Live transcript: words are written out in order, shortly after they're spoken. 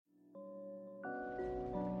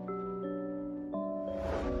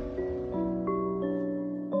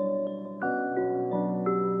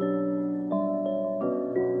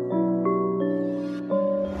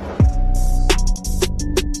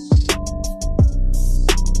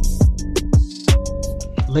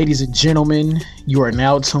Ladies and gentlemen, you are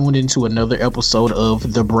now tuned into another episode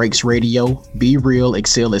of The Breaks Radio. Be real,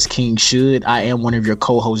 excel as King should. I am one of your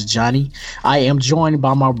co-hosts, Johnny. I am joined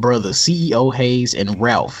by my brother, CEO Hayes and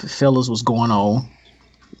Ralph. Fellas, what's going on?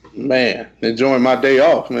 Man, enjoying my day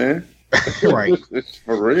off, man. Right. It's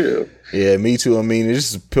for real. Yeah, me too. I mean,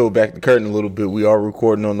 just to peel back the curtain a little bit, we are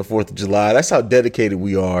recording on the 4th of July. That's how dedicated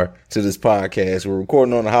we are to this podcast. We're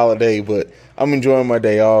recording on a holiday, but I'm enjoying my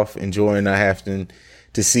day off, enjoying not having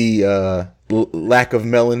to see lack of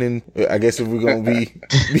melanin, I guess, if we're going to be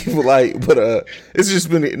polite. But it's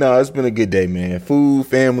been a good day, man. Food,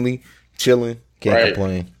 family, chilling, can't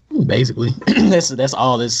complain. Basically, that's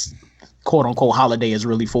all this quote unquote holiday is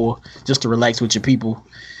really for, just to relax with your people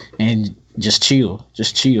and just chill.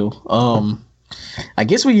 I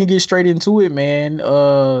guess we can get straight into it, man.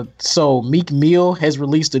 So Meek Mill has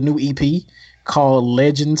released a new EP called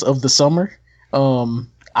Legends of the Summer.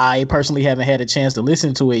 I personally haven't had a chance to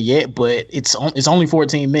listen to it yet, but it's only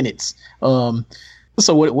 14 minutes.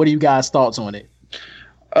 So what are you guys' thoughts on it?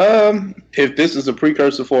 If this is a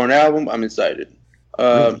precursor for an album, I'm excited.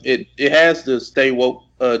 It has the Stay Woke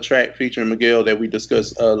track featuring Miguel that we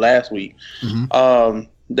discussed last week. Mm-hmm.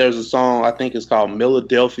 There's a song, I think it's called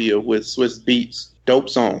Philadelphia with Swiss Beats. Dope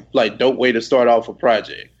song, like dope way to start off a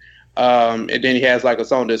project. And then he has like a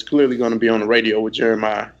song that's clearly going to be on the radio with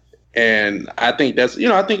Jeremiah. And I think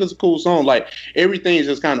I think it's a cool song. Like everything's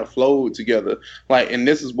just kind of flowed together. Like, and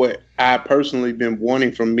this is what I personally been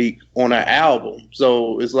wanting from Meek on an album.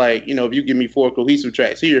 So it's like, if you give me 4 cohesive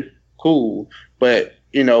tracks here, cool. But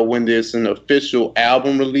when there's an official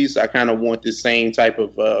album release, I kind of want the same type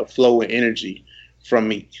of flow and energy from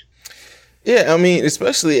Meek. Yeah, I mean,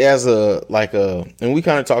 especially as and we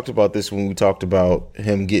kind of talked about this when we talked about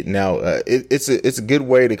him getting out. It's a good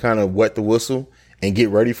way to kind of wet the whistle and get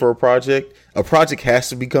ready for a project. A project has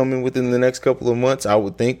to be coming within the next couple of months, I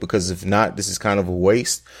would think, because if not, this is kind of a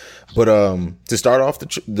waste. But to start off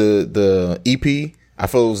the EP, I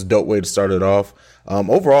feel it was a dope way to start it off.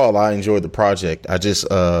 Overall, I enjoyed the project. I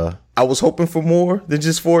was hoping for more than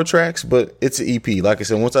just 4 tracks, but it's an EP. Like I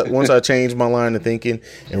said, once I changed my line of thinking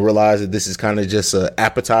and realized that this is kind of just an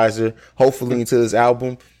appetizer, hopefully, into this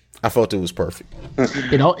album, I felt it was perfect.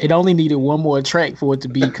 It only needed one more track for it to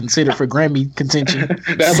be considered for Grammy contention.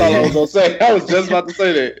 That's all I was gonna say. I was just about to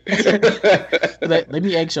say that. Let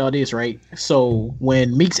me ask y'all this, right? So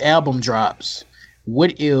when Meek's album drops,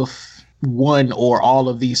 what if one or all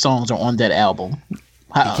of these songs are on that album?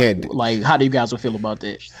 How do you guys feel about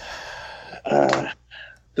that?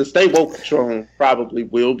 The Stay Woke song probably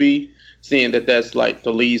will be, seeing that that's like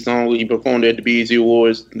the lead song. He performed at the BET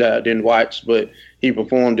Awards that I didn't watch, but he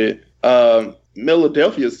performed it.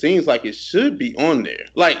 Philadelphia seems like it should be on there.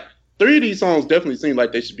 Like 3 of these songs definitely seem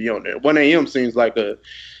like they should be on there. 1 AM seems like a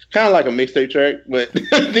kind of like a mixtape track, but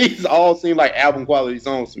these all seem like album quality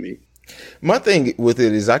songs to me. My thing with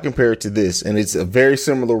it is I compare it to this, and it's a very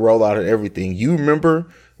similar rollout of everything. You remember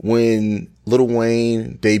when Lil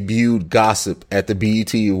Wayne debuted Gossip at the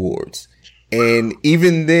BET Awards? And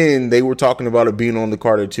even then, they were talking about it being on the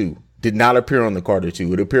Carter 2. Did not appear on the Carter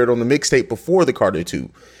 2. It appeared on the mixtape before the Carter 2.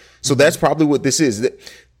 So that's probably what this is.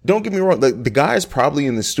 Don't get me wrong. The guy is probably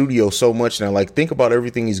in the studio so much now. Like, think about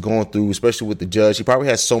everything he's going through, especially with the judge. He probably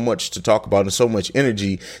has so much to talk about and so much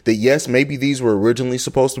energy that, yes, maybe these were originally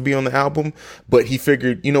supposed to be on the album, but he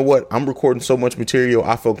figured, you know what? I'm recording so much material.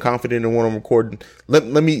 I feel confident in what I'm recording. Let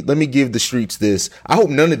me give the streets this. I hope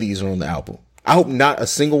none of these are on the album. I hope not a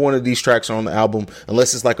single one of these tracks are on the album,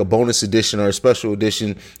 unless it's like a bonus edition or a special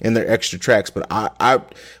edition and they're extra tracks. But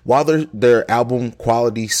while they're album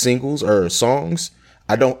quality singles or songs,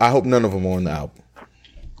 I hope none of them are on the album.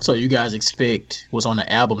 So you guys expect what's on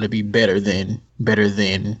the album to be better than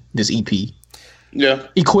this EP? Yeah,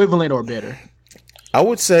 equivalent or better. I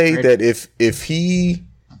would say that if the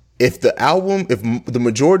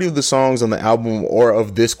majority of the songs on the album are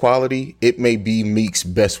of this quality, it may be Meek's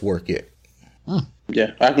best work yet.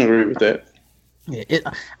 Yeah, I can agree with that. Yeah,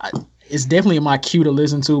 it's definitely my cue to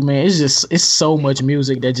listen to, man. It's so much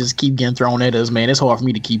music that just keep getting thrown at us, man. It's hard for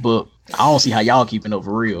me to keep up. I don't see how y'all keeping up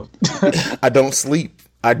for real. I don't sleep.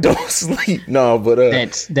 No, but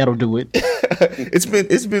that'll do it.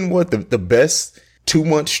 It's been what the best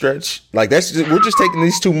 2-month stretch. Like we're just taking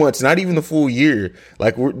these 2 months, not even the full year.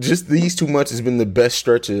 Like these 2 months has been the best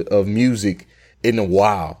stretch of music in a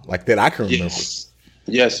while, like that I can remember.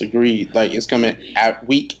 Yes, agreed. Like it's coming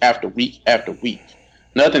week after week after week.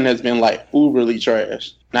 Nothing has been like uberly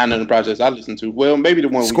trash. Not none of the projects I listen to. Well, maybe the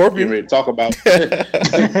one Scorpion. we're ready to talk about.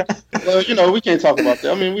 Well, we can't talk about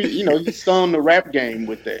that. I mean, you stung the rap game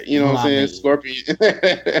with that. You know what I'm saying? Scorpion.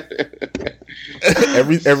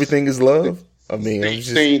 Everything is love. I mean, I'm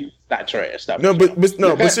just not trash. Stop no,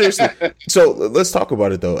 but seriously. So let's talk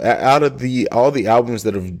about it though. Out of all the albums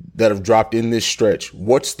that have dropped in this stretch,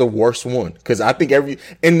 what's the worst one? Because I think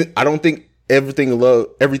I don't think everything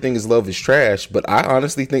is love is trash, but I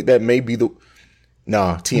honestly think that may be the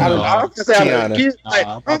Tiana.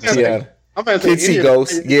 Kids See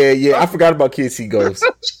Ghost. Yeah. I forgot about Kids See Ghost.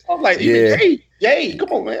 I'm like, yay, come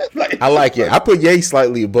on, man. I like it. I put Yay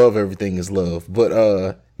slightly above Everything Is Love, but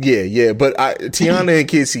yeah. But Tiana and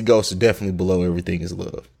Kids See Ghost are definitely below Everything Is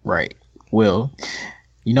Love. Right. Well,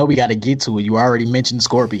 we got to get to it. You already mentioned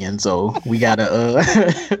Scorpion, so we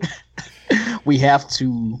gotta we have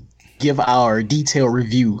to give our detailed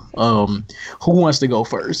review. Who wants to go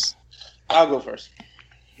first? I'll go first.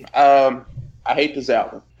 I hate this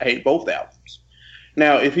album. I hate both albums.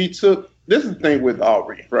 Now, if he took... This is the thing with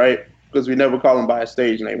Aubrey, right? Because we never call him by his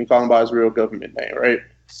stage name. We call him by his real government name, right?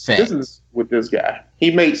 Fact. This is with this guy.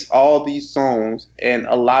 He makes all these songs, and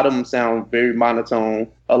a lot of them sound very monotone.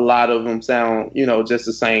 A lot of them sound, just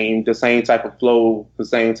the same type of flow, the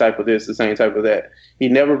same type of this, the same type of that. He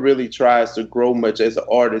never really tries to grow much as an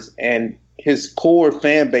artist, and his core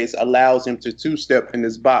fan base allows him to two-step in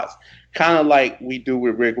this box. Kind of like we do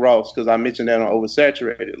with Rick Ross, because I mentioned that on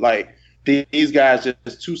Oversaturated. Like, these guys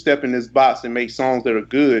just two-step in this box and make songs that are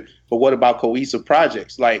good, but what about cohesive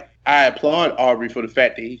projects? Like, I applaud Aubrey for the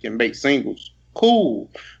fact that he can make singles.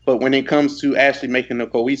 Cool. But when it comes to actually making a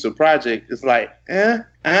cohesive project, it's like,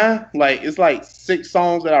 like, it's like 6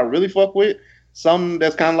 songs that I really fuck with, some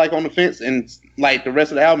that's kind of like on the fence, and like the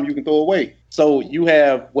rest of the album you can throw away. So you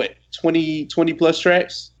have, 20 plus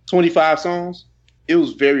tracks, 25 songs? It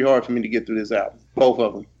was very hard for me to get through this album, both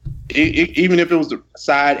of them. Even if it was the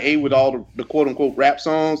side A with all the quote unquote rap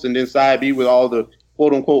songs, and then side B with all the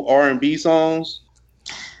quote unquote R&B songs.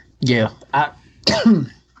 Yeah,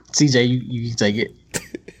 CJ, you take it.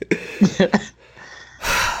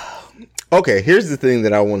 Okay, here's the thing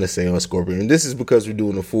that I want to say on Scorpion, and this is because we're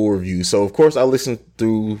doing a full review. So of course I listened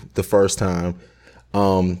through the first time,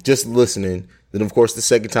 just listening. Then of course the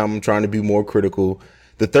second time I'm trying to be more critical.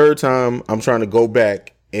 The third time, I'm trying to go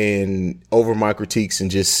back and over my critiques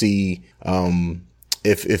and just see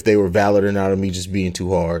if they were valid or not, or me just being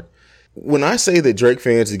too hard. When I say that Drake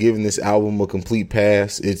fans are giving this album a complete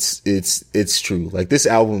pass, it's true. Like, this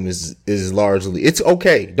album is largely, it's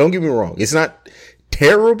okay. Don't get me wrong. It's not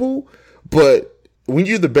terrible, but when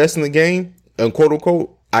you're the best in the game, quote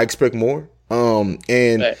unquote, I expect more.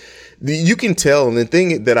 You can tell, and the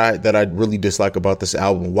thing that I really dislike about this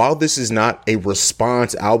album, while this is not a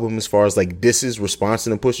response album as far as like this is response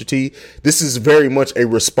to Pusha T, this is very much a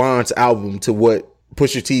response album to what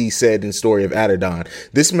Pusha T said in Story of Adidon.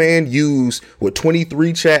 This man used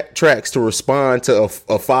 23 tracks to respond to a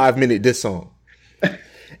 5-minute diss song.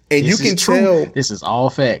 And you can tell this is all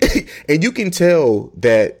fact. And you can tell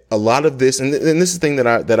that a lot of this, and this is the thing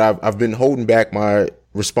that I've been holding back my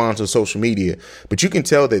response on social media, but you can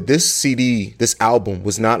tell that this album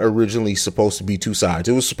was not originally supposed to be 2 sides.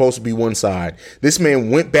 It was supposed to be 1 side. This man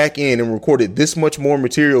went back in and recorded this much more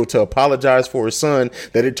material to apologize for his son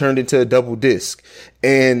that it turned into a double disc.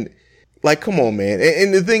 And like, come on, man.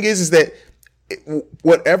 And the thing is that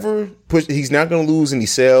whatever he's not going to lose any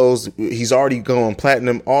sales. He's already gone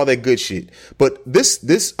platinum, all that good shit. But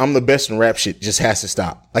this I'm the best in rap shit just has to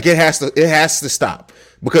stop. Like, it has to stop,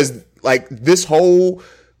 because like this whole,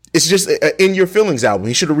 it's just a In Your Feelings album.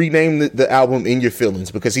 He should have renamed the album In Your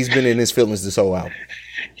Feelings, because he's been in his feelings this whole album.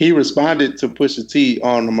 He responded to Pusha T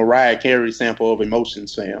on the Mariah Carey sample of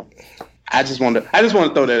Emotions, fam. I just want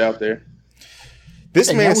to throw that out there. This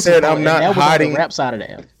and man said, "I'm not hiding rap side of the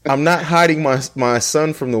album. I'm not hiding my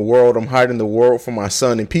son from the world. I'm hiding the world from my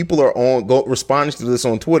son." And people are responding to this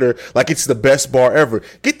on Twitter like it's the best bar ever.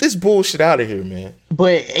 Get this bullshit out of here, man.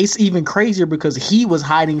 But it's even crazier because he was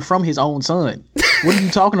hiding from his own son. What are you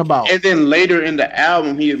talking about? And then later in the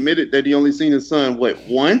album, he admitted that he only seen his son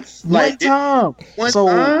once, one time. One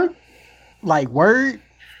time. Like, word.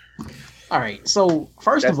 All right. So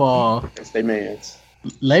first of all, that's their man's.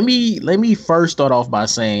 Let me first start off by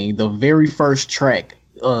saying the very first track,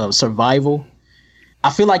 Survival, I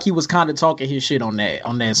feel like he was kind of talking his shit on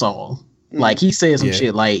that song. Like, he said some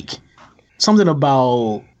shit like something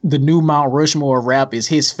about the new Mount Rushmore rap is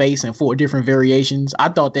his face in 4 different variations. I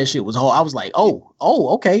thought that shit was whole. I was like, oh,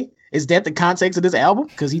 okay. Is that the context of this album?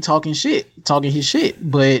 Because he talking his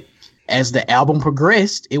shit. But as the album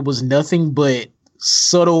progressed, it was nothing but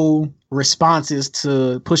subtle responses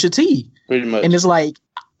to Pusha T. Pretty much. And it's like,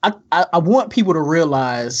 I want people to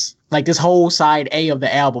realize, like, this whole side A of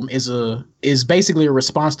the album is basically a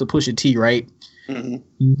response to Pusha T, right? Mm-hmm.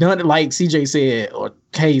 None, like CJ said, or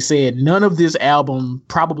K said, none of this album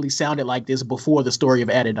probably sounded like this before the story of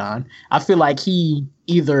Adidon. I feel like he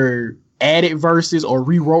either added verses or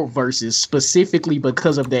rewrote verses specifically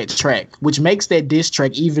because of that track, which makes that diss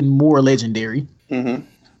track even more legendary. Mm-hmm.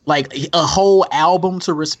 Like a whole album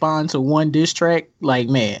to respond to one diss track, like,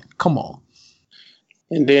 man, come on.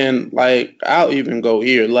 And then, like, I'll even go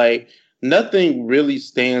here. Like, nothing really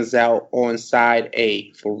stands out on side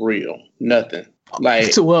A for real. Nothing.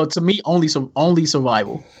 Like, to me, only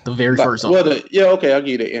Survival, the very first song. Well, I'll give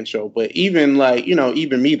you the intro. But even like,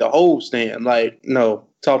 even me, the whole stand, like, no,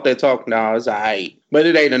 talk that talk now, it's alright. But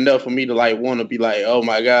it ain't enough for me to like want to be like, oh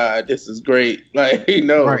my God, this is great. Like,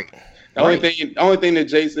 Right. The only thing that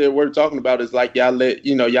Jay said we're talking about is like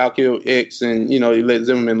y'all killed X and you let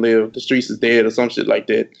Zimmerman live. The streets is dead or some shit like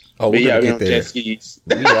that. Oh, we're gonna get there. Jet skis.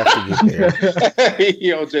 We have to get there.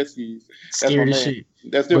 He on jet skis. Scared as shit.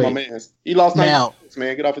 That's still my man. He lost 90 points,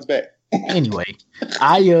 man. Get off his back. Anyway,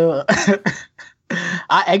 I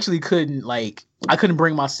actually couldn't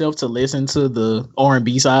bring myself to listen to the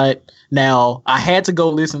R&B side. Now I had to go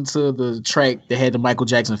listen to the track that had the Michael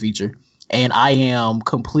Jackson feature. And I am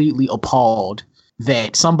completely appalled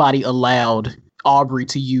that somebody allowed Aubrey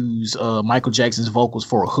to use Michael Jackson's vocals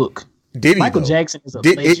for a hook. Did he? Michael Jackson is a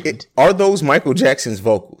legend. Are those Michael Jackson's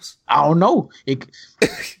vocals? I don't know. I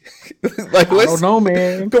don't know,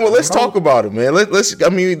 man. Come on, let's talk about it, man. Let's. I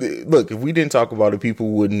mean, look, if we didn't talk about it,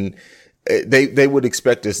 people wouldn't. They would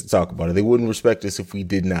expect us to talk about it. They wouldn't respect us if we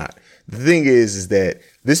did not. The thing is that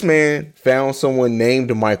this man found someone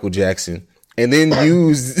named Michael Jackson and then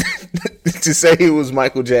used to say it was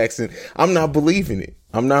Michael Jackson. I'm not believing it.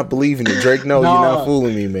 Drake, no, you're not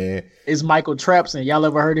fooling me, man. It's Michael Trapson. Y'all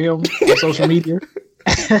ever heard of him on social media?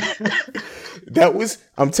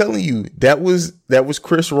 I'm telling you, that was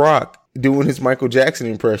Chris Rock doing his Michael Jackson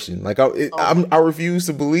impression. Like I refuse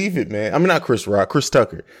to believe it, man. I mean, not Chris Rock, Chris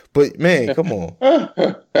Tucker. But man, come on.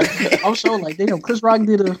 I'm sure, like, damn, Chris Rock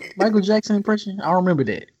did a Michael Jackson impression. I don't remember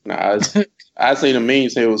that. Nah, I seen a meme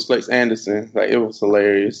say it was Flex Anderson. Like, it was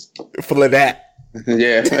hilarious. For that.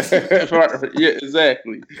 Yeah, yeah,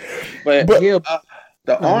 exactly. But the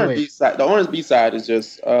R&B side, is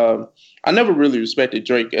just. I never really respected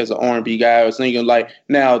Drake as an R&B guy. I was thinking, like,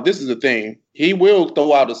 now this is the thing. He will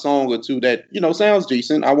throw out a song or two that sounds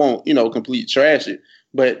decent. I won't complete trash it.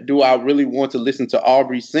 But do I really want to listen to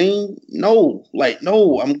Aubrey sing? No,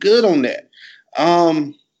 I'm good on that.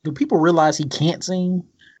 Do people realize he can't sing?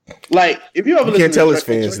 Like, if you ever listen, can't tell his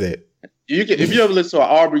fans that. If you ever listen to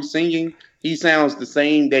Aubrey singing, he sounds the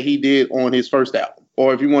same that he did on his first album.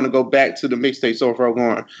 Or if you want to go back to the mixtape So Far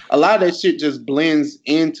Gone, a lot of that shit just blends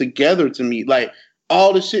in together to me. Like,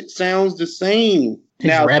 all the shit sounds the same. His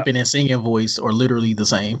rapping and singing voice are literally the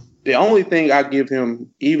same. The only thing I give him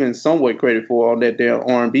even somewhat credit for on that damn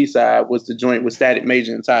R&B side was the joint with Static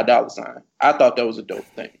Major and Ty Dolla $ign. I thought that was a dope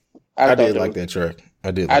thing. I did like that track.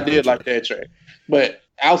 I did like that track. But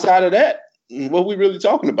outside of that, what we really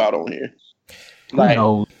talking about on here? Like,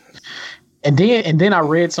 And then I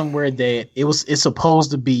read somewhere that it's supposed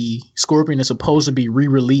to be Scorpion is supposed to be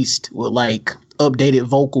re-released with like updated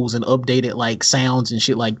vocals and updated like sounds and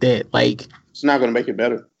shit like that. Like, it's not gonna make it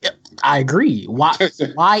better. I agree.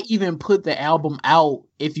 Why even put the album out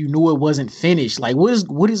if you knew it wasn't finished? Like,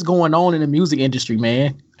 what is going on in the music industry,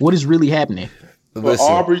 man? What is really happening? For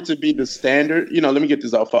Aubrey to be the standard, let me get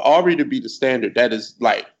this off. For Aubrey to be the standard, that is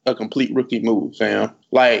like a complete rookie move, fam.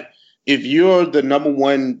 Like, if you're the number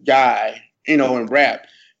one guy, in rap,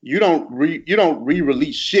 you don't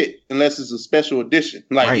re-release shit unless it's a special edition.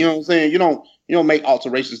 Like, right. You know what I'm saying? You don't make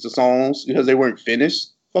alterations to songs because they weren't finished.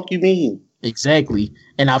 Fuck you mean? Exactly.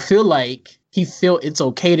 And I feel like he felt it's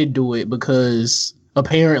okay to do it because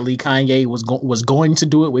apparently Kanye was going to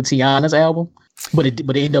do it with Tiana's album, but it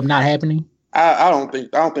ended up not happening. I don't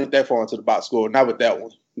think that far into the box score. Not with that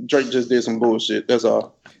one. Drake just did some bullshit. That's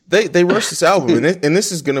all. They rushed this album, and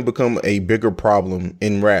this is going to become a bigger problem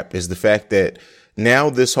in rap. Is the fact that now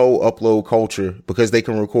this whole upload culture, because they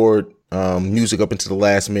can record music up into the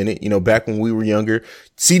last minute. Back when we were younger,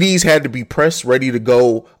 CDs had to be pressed, ready to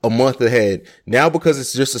go a month ahead. Now, because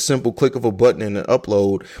it's just a simple click of a button and an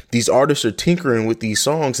upload, these artists are tinkering with these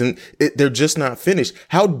songs, and they're just not finished.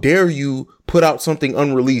 How dare you put out something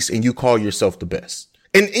unreleased and you call yourself the best?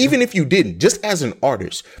 And even if you didn't, just as an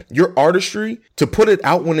artist, your artistry to put it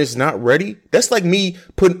out when it's not ready, that's like me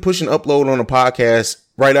pushing upload on a podcast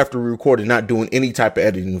right after we recorded, not doing any type of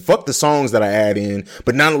editing. Fuck the songs that I add in,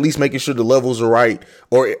 but not at least making sure the levels are right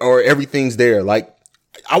or everything's there. Like,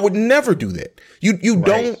 I would never do that. You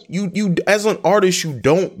as an artist, you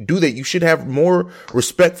don't do that. You should have more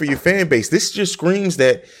respect for your fan base. This just screams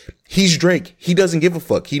that he's Drake. He doesn't give a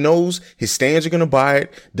fuck. He knows his stands are going to buy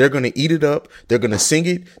it. They're going to eat it up. They're going to sing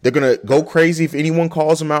it. They're going to go crazy if anyone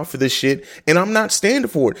calls him out for this shit. And I'm not standing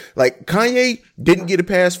for it. Like, Kanye didn't get a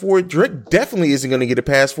pass for it. Drake definitely isn't going to get a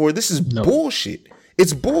pass for it. This is bullshit.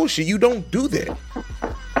 It's bullshit. You don't do that.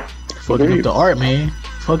 Fucking up the art, man.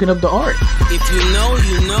 Fucking up the art. If you know,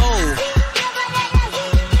 you know.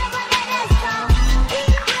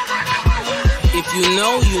 If you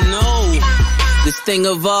know, you know. This thing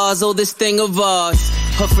of ours, oh, this thing of ours.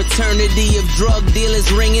 Her fraternity of drug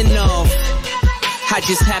dealers ringing off. I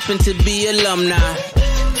just happen to be alumni.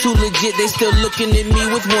 Too legit, they still looking at me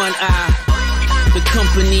with one eye. The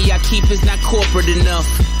company I keep is not corporate enough.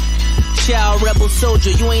 Child rebel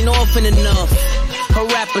soldier, you ain't orphan enough. A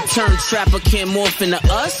rapper turned trapper can't morph into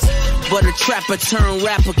us, but a trapper turned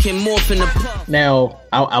rapper can morph into puff. Now,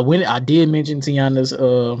 I did mention Tiana's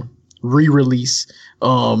re-release.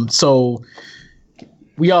 So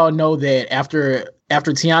we all know that after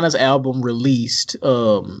Tiana's album released,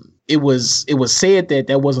 it was said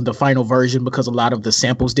that wasn't the final version because a lot of the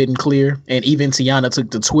samples didn't clear, and even Tiana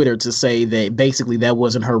took to Twitter to say that basically that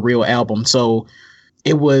wasn't her real album. So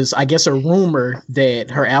it was, I guess, a rumor that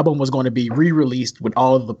her album was going to be re-released with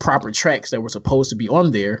all of the proper tracks that were supposed to be on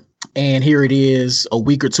there. And here it is a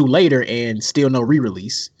week or two later and still no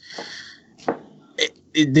re-release.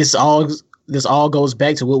 This all goes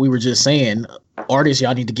back to what we were just saying. Artists,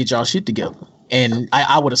 y'all need to get y'all shit together. And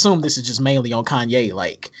I would assume this is just mainly on Kanye.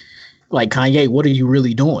 Like Kanye, what are you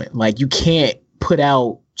really doing? Like, you can't put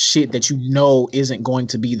out shit that you know isn't going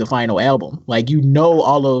to be the final album. Like, you know,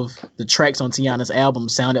 all of the tracks on Tiana's album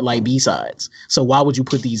sounded like B-sides. So why would you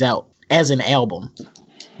put these out as an album?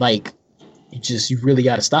 Like, you really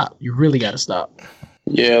got to stop. You really got to stop.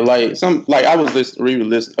 Yeah, I was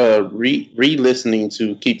re-listening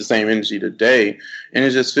to Keep the Same Energy today, and it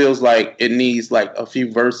just feels like it needs like a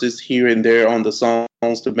few verses here and there on the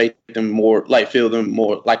songs to make them more feel them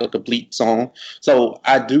more like a complete song. So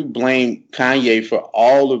I do blame Kanye for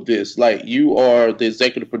all of this. Like, you are the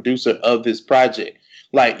executive producer of this project.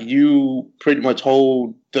 Like, you pretty much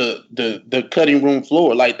hold the cutting room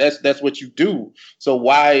floor. Like, that's what you do. So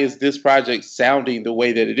why is this project sounding the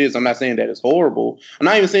way that it is? I'm not saying that it's horrible. I'm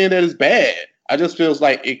not even saying that it's bad. I just feels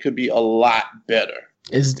like it could be a lot better.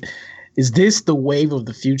 Is this the wave of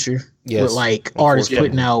the future? Yes. With like artists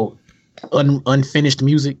putting out unfinished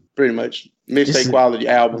music? Pretty much. Mixtape quality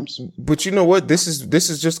albums. But you know what? This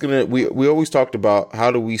is just gonna, we always talked about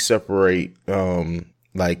how do we separate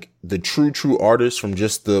like the true artists from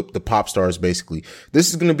just the pop stars. Basically, this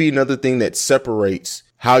is going to be another thing that separates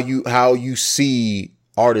how you see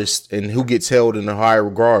artists and who gets held in a higher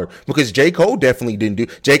regard, because J. Cole definitely didn't do.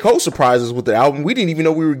 J. Cole surprised us with the album. We didn't even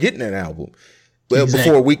know we were getting that album. Well, exactly.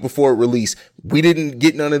 Before a week before it released, we didn't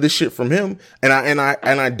get none of this shit from him, and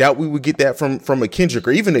I doubt we would get that from a Kendrick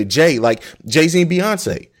or even a Jay, like Jay-Z and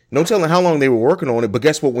Beyonce. No telling how long they were working on it, but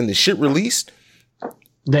guess what? When the shit released,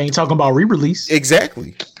 they ain't talking about re-release.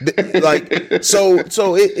 Exactly. Like, so it's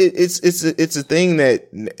a thing that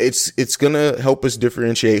it's gonna help us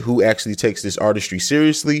differentiate who actually takes this artistry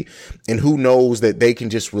seriously and who knows that they can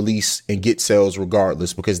just release and get sales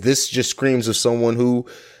regardless, because this just screams of someone who,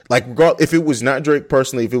 like, if it was not Drake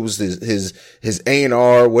personally, if it was his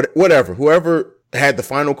A&R, whatever, whoever had the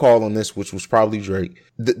final call on this, which was probably Drake,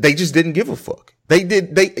 they just didn't give a fuck.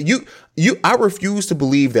 I refuse to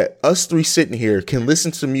believe that us three sitting here can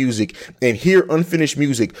listen to music and hear unfinished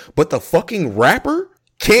music, but the fucking rapper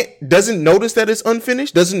doesn't notice that it's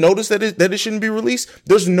unfinished, doesn't notice that it shouldn't be released.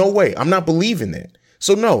 There's no way. I'm not believing that.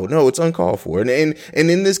 So no, it's uncalled for. And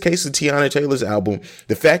in this case of Tiana Taylor's album,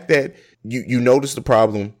 the fact that you notice the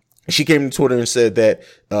problem. She came to Twitter and said that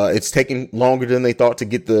it's taking longer than they thought to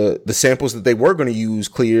get the samples that they were going to use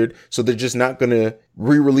cleared, so they're just not going to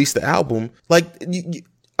re-release the album. Like,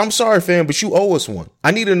 I'm sorry, fam, but you owe us one.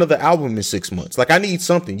 I need another album in 6 months. Like, I need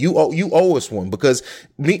something. You owe us one, because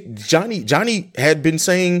Johnny had been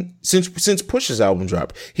saying since Push's album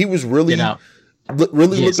dropped, he was really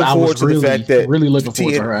looking forward to the fact that really looking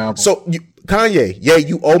forward to her album. So Kanye,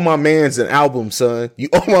 you owe my man's an album, son. You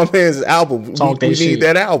owe my man's an album. We need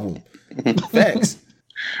that album. Facts.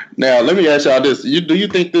 Now let me ask y'all this: do you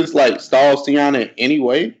think this like stalls Tiana in any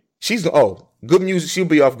way? She's good music. She'll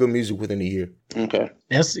be off good music within a year. Okay.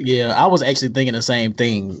 I was actually thinking the same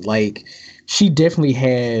thing. Like, she definitely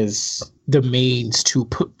has the means to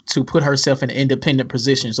put herself in an independent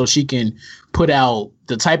position so she can put out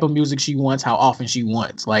the type of music she wants, how often she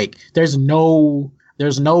wants. Like, there's no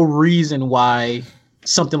reason why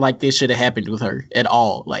something like this should have happened with her at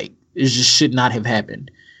all. Like, it just should not have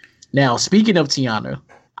happened. Now, speaking of Tiana,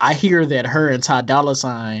 I hear that her and Ty Dolla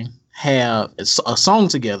 $ign have a song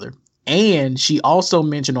together. And she also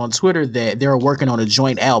mentioned on Twitter that they're working on a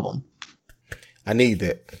joint album. I need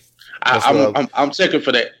that. I'm checking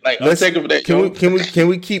for that. Like, I'm checking for that. Can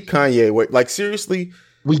we keep Kanye away? Like, seriously,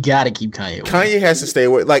 we gotta keep Kanye away. Kanye has to stay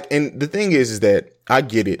away. Like, and the thing is that I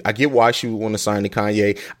get it. I get why she would want to sign to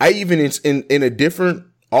Kanye. I even in a different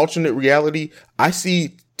alternate reality, I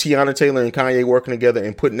see Tiana Taylor and Kanye working together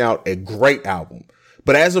and putting out a great album.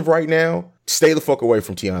 But as of right now, stay the fuck away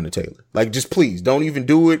from Tiana Taylor. Like, just please don't even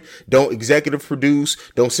do it. Don't executive produce.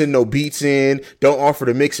 Don't send no beats in. Don't offer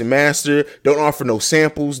to mix and master. Don't offer no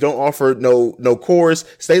samples. Don't offer no chorus.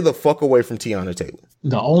 Stay the fuck away from Tiana Taylor.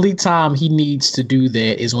 The only time he needs to do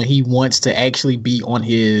that is when he wants to actually be on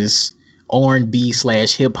his R&B /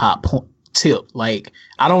 hip hop tip. Like,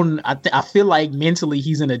 I feel like mentally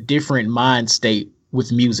he's in a different mind state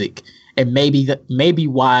with music, and maybe that's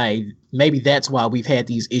why we've had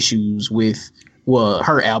these issues with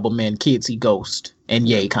her album and Kids See Ghost and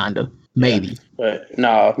Ye, kinda. Maybe. Yeah, but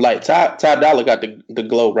no, like Ty Dolla got the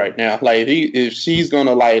glow right now. Like, if she's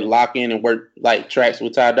gonna like lock in and work like tracks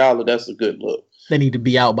with Ty Dolla, that's a good look. They need to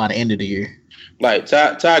be out by the end of the year. Like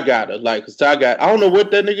Ty got her. Like, cause I don't know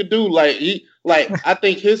what that nigga do. I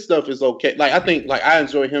think his stuff is okay. Like, I think like I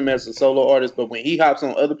enjoy him as a solo artist, but when he hops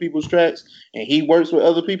on other people's tracks and he works with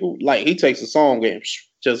other people, like, he takes a song and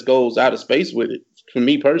just goes out of space with it. For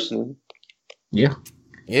me personally. Yeah.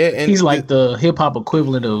 Yeah, and he's like the hip hop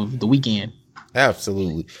equivalent of The Weeknd.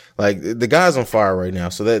 Absolutely. Like, the guy's on fire right now.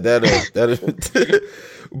 So that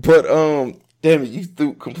but damn it,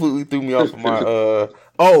 you completely threw me off of my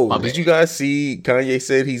did you guys see Kanye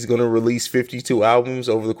said he's gonna release 52 albums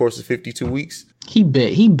over the course of 52 weeks? He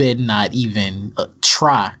bet not even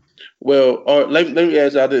try. Well, let me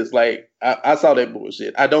ask y'all this. Like, I saw that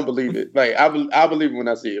bullshit. I don't believe it. Like, I believe it when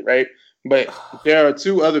I see it, right? But there are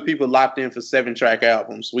two other people locked in for 7-track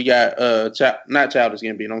albums. We got not Childish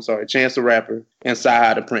Gambino, I'm sorry, Chance the Rapper and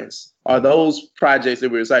Sci-Hi the Prince. Are those projects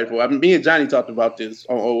that we're excited for? I mean, me and Johnny talked about this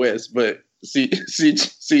on OS, but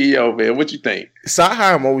CEO, man, what you think?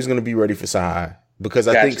 Sci-Hi, I'm always going to be ready for Sci-Hi because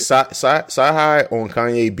I think Sci-Hi on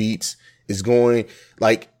Kanye beats is going,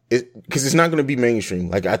 like, because it's not going to be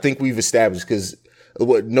mainstream. Like, I think we've established, because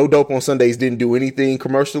No Dope on Sundays didn't do anything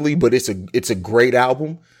commercially, but it's a great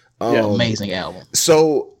album. Amazing album.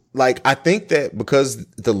 So, like, I think that because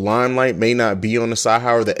the limelight may not be on the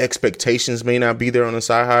Sci-Hi, or the expectations may not be there on the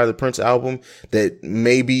Sci-Hi, the Prince album, that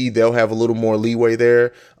maybe they'll have a little more leeway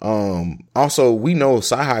there. Also, we know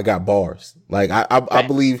Sci-Hi got bars. Like, I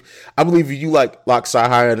believe if you lock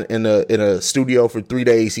Sci-Hi in a studio for 3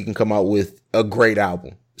 days, he can come out with a great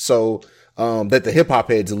album. So, that the hip hop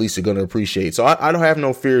heads at least are going to appreciate. So I don't have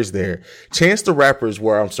no fears there. Chance the Rapper is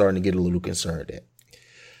where I'm starting to get a little concerned at.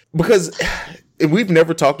 Because we've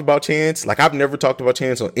never talked about Chance. Like, I've never talked about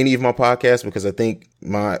Chance on any of my podcasts because I think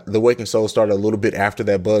The Waking Soul started a little bit after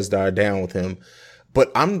that buzz died down with him.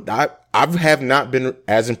 But I have not been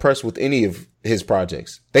as impressed with any of his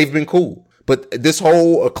projects. They've been cool. But this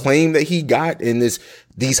whole acclaim that he got and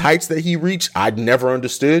these heights that he reached, I'd never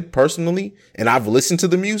understood personally. And I've listened to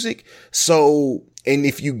the music. So, and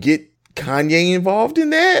if you get Kanye involved in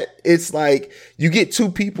that, it's like you get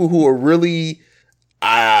two people who are really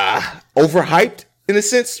overhyped in a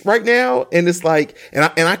sense right now. And it's like, and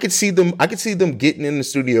I could see them getting in the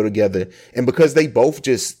studio together. And because they both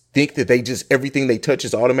just think that everything they touch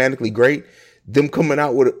is automatically great, them coming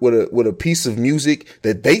out with a piece of music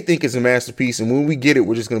that they think is a masterpiece. And when we get it,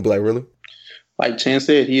 we're just going to be like, really? Like Chance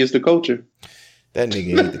said, he is the culture. That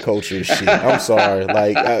nigga ain't the culture of shit. I'm sorry.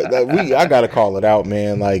 Like, I gotta call it out,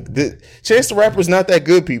 man. Like, Chance the Rapper is not that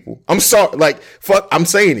good, people. I'm sorry. Like, fuck, I'm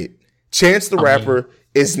saying it. Chance the Rapper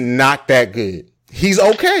is not that good. He's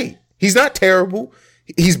okay. He's not terrible.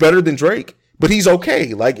 He's better than Drake, but he's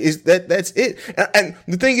okay. Like, that's it. And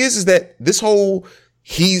the thing is that this whole,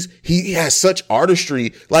 he has such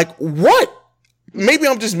artistry. Like, what? Maybe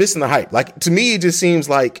I'm just missing the hype. Like, to me, it just seems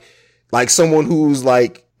like someone who's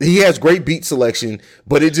like, he has great beat selection,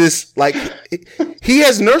 but it just like, he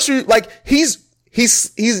has nursery. Like, he's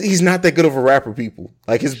not that good of a rapper, people.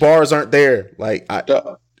 Like, his bars aren't there. Like,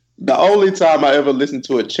 the only time I ever listened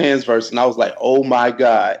to a Chance verse and I was like, oh my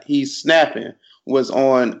God, he's snapping, was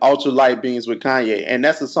on Ultra Light Beams with Kanye. And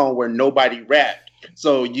that's a song where nobody rapped.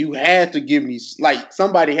 So you had to give me, like,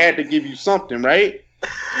 somebody had to give you something, right?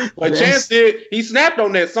 But Chance did, he snapped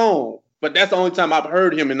on that song. But that's the only time I've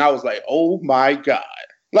heard him and I was like, oh my God.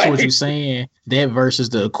 Like, so what you saying, that verse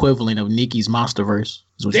is the equivalent of Nicki's Monster verse.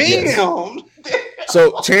 Damn.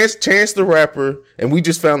 So Chance the Rapper, and we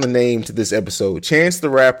just found the name to this episode. Chance the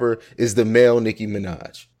Rapper is the male Nicki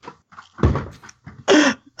Minaj.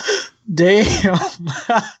 Damn.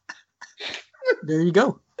 There you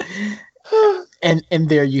go. And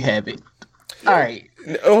there you have it. All right.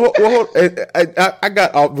 Well, I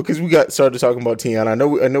got off because we got started talking about Tiana.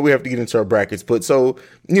 I know we have to get into our brackets, but so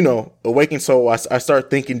Awakened Soul. I start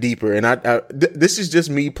thinking deeper, and this is just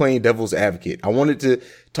me playing devil's advocate. I wanted to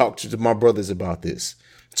talk to my brothers about this.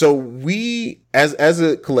 So we, as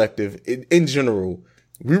a collective, in general,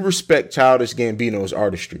 we respect Childish Gambino's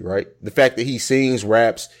artistry, right? The fact that he sings,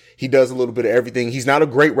 raps, he does a little bit of everything. He's not a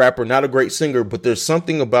great rapper, not a great singer, but there's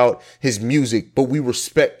something about his music. But we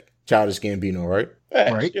respect Childish Gambino, right?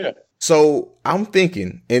 Right. Yeah. So I'm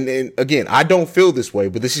thinking, and again, I don't feel this way,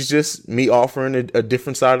 but this is just me offering a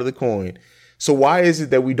different side of the coin. So why is it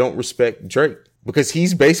that we don't respect Drake? Because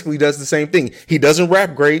he's basically does the same thing. He doesn't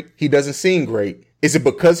rap great. He doesn't sing great. Is it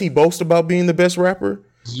because he boasts about being the best rapper?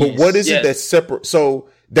 Yes. But what is it that's separate? So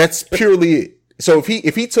that's purely it. So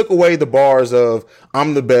if he took away the bars of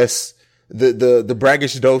I'm the best, the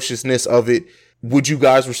braggadociousness of it, would you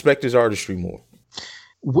guys respect his artistry more?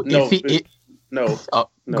 No.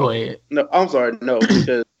 Go ahead. No, I'm sorry. No,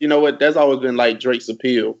 because you know what? That's always been like Drake's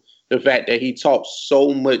appeal. The fact that he talks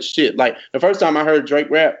so much shit. Like the first time I heard Drake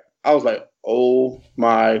rap, I was like, oh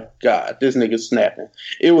my God, this nigga's snapping.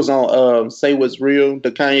 It was on Say What's Real,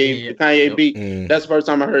 the Kanye beat. That's the first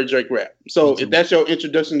time I heard Drake rap. So if that's your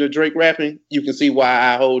introduction to Drake rapping, you can see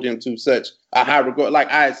why I hold him to such a high regard. Like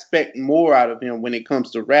I expect more out of him when it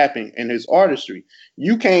comes to rapping and his artistry.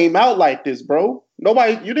 You came out like this, bro.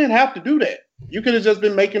 You didn't have to do that. You could have just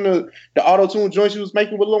been making the auto-tune joints you was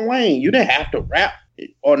making with Lil Wayne. You didn't have to rap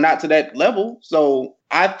or not to that level. So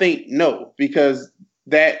I think no, because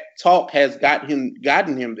that talk has gotten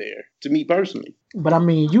him there, to me personally. But I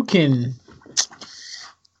mean,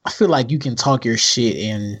 I feel like you can talk your shit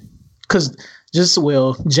because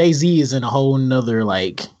Jay-Z is in a whole nother,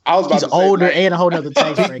 like, he's older and a whole nother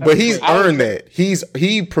tax bracket. But he's earned that.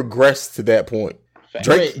 He progressed to that point.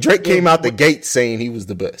 Drake came out the gate saying he was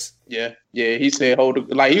the best. Yeah. He said, he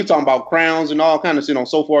was talking about crowns and all kind of shit on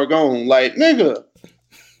So Far Gone. Like, nigga,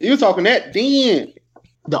 he was talking that then.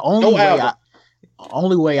 The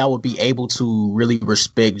only way I would be able to really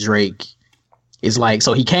respect Drake is like,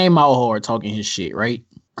 so he came out hard talking his shit, right?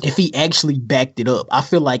 If he actually backed it up, I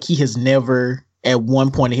feel like he has never at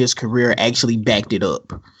one point in his career actually backed it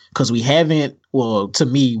up. Because to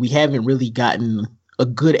me, we haven't really gotten a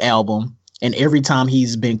good album. And every time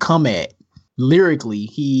he's been come at lyrically,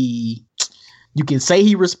 you can say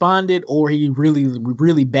he responded or he really,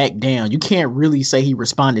 really backed down. You can't really say he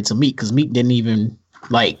responded to Meek because Meek didn't even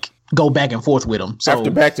go back and forth with him. So after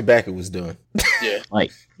back to back, it was done. Yeah,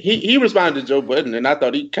 he responded to Joe Budden, and I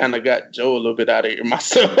thought he kind of got Joe a little bit out of here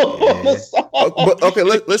myself. Yeah. But okay,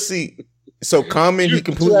 let's see. So Common, he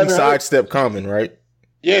completely sidestepped Common, right?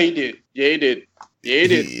 Yeah, he did. He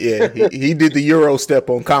did the Euro step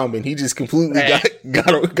on Common. He just completely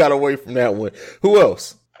got away from that one. Who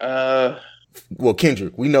else? Well,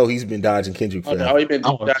 Kendrick. We know he's been dodging Kendrick for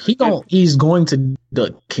he's going to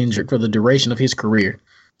duck Kendrick for the duration of his career.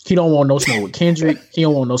 He don't want no smoke with Kendrick. He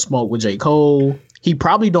don't want no smoke with J. Cole. He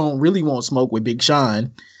probably don't really want smoke with Big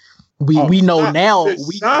Sean. We know now. Big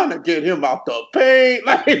Sean to get him out the paint.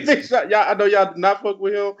 Like Big Sean, y'all, I know y'all did not fuck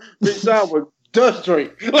with him. Big Sean was dust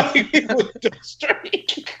Drake. He was dust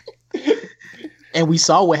Drake. And we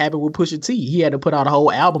saw what happened with Pusha T. He had to put out a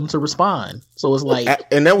whole album to respond. So it's like,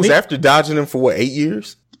 and that was after dodging him for 8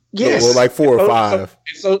 years. Yes, or like 4 or 5.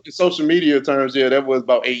 So in social media terms, that was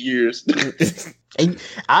about 8 years. And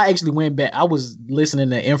I actually went back. I was listening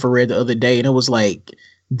to Infrared the other day, and it was like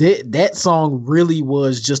that song really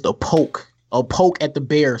was just a poke at the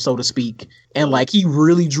bear, so to speak. And like he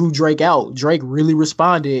really drew Drake out. Drake really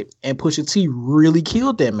responded, and Pusha T really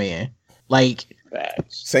killed that man. Like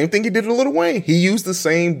same thing he did to Lil Wayne. He used the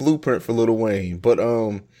same blueprint for Lil Wayne. But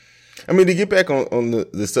I mean, to get back on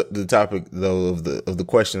the topic though of the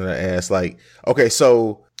question that I asked, like, okay,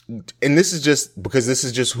 so, and this is just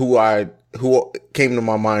who came to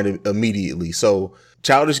my mind immediately. So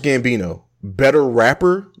Childish Gambino, better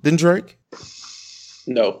rapper than Drake?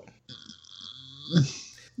 No.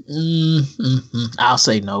 I'll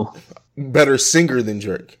say no. Better singer than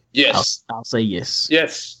Drake? Yes. I'll say yes.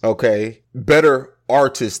 Yes. Okay. Better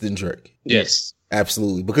artist than Drake? Yes.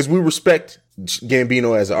 Absolutely. Because we respect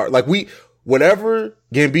Gambino as an art. Like whatever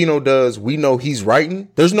Gambino does, we know he's writing.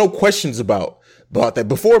 There's no questions about. about that.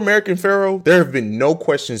 Before American Pharaoh, there have been no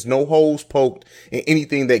questions, no holes poked in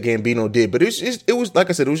anything that Gambino did. But it was like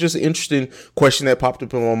I said, it was just an interesting question that popped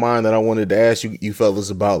up in my mind that I wanted to ask you fellas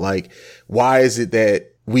about. Like, why is it that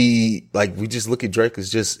we just look at Drake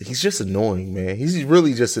as he's just annoying, man. He's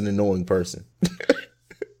really just an annoying person.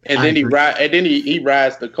 And then he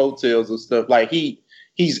rides the coattails of stuff. Like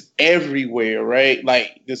he's everywhere, right?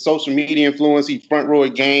 Like the social media influence, he front row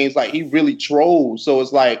at games, like he really trolls. So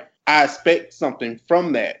it's like I expect something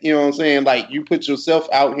from that. You know what I'm saying? Like you put yourself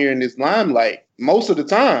out here in this limelight most of the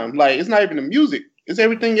time. Like it's not even the music, it's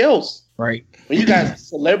everything else. Right. When you got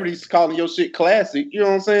celebrities calling your shit classic, you know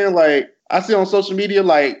what I'm saying? Like I see on social media,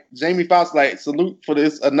 like Jamie Foxx, like salute for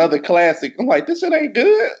this another classic. I'm like, this shit ain't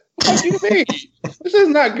good. What you mean? This is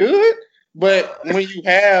not good. But when you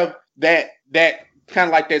have that kind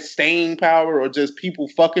of like that staying power or just people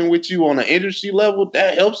fucking with you on an industry level,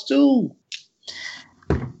 that helps too.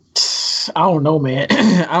 I don't know, man.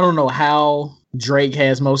 I don't know how Drake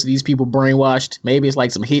has most of these people brainwashed. Maybe it's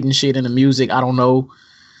like some hidden shit in the music. I don't know.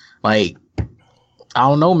 Like, I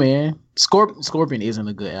don't know, man. Scorpion isn't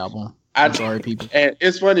a good album. I'm sorry, people. And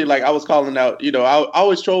it's funny, like I was calling out, I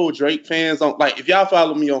always troll Drake fans on, like, if y'all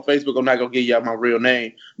follow me on Facebook, I'm not gonna give y'all my real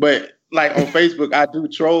name, but like on Facebook, I do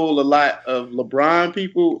troll a lot of LeBron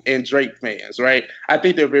people and Drake fans, right? I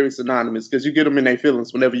think they're very synonymous because you get them in their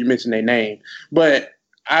feelings whenever you mention their name. But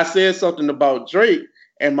I said something about Drake,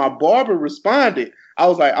 and my barber responded. I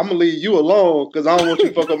was like, I'm gonna leave you alone because I don't want you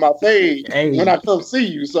to fuck up my page when I come see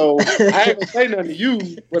you. So I ain't gonna say nothing to you,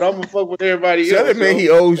 but I'm gonna fuck with everybody else. Tell that man he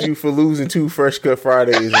owes you for losing 2 Fresh Cut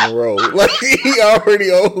Fridays in a row. Like he already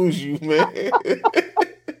owes you, man.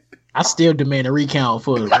 I still demand a recount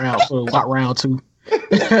for round 2.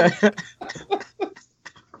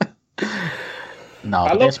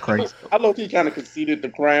 No, that's crazy. I low-key kind of conceded the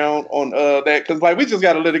crown on that because, like, we just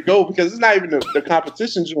got to let it go because it's not even the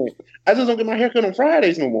competition joint. I just don't get my haircut on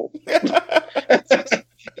Fridays no more. I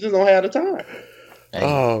just don't have the time. Hey,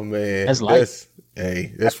 oh man, that's life.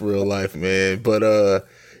 That's real life, man. But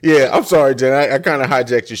yeah, I'm sorry, Jen. I kind of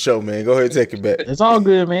hijacked your show, man. Go ahead and take it back. It's all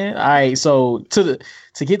good, man. All right, so to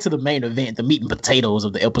get to the main event, the meat and potatoes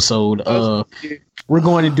of the episode, we're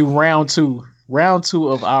going to do round two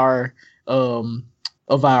of our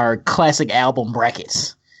classic album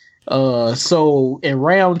brackets. So in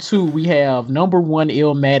round 2, we have number 1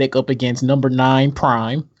 Illmatic up against number 9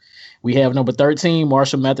 Prime. We have number 13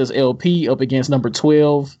 Marshall Mathers LP up against number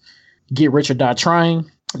 12 Get Rich or Die Trying.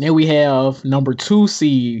 And then we have number 2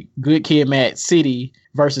 seed Good Kid, Mad City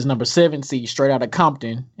versus number 7 seed Straight Outta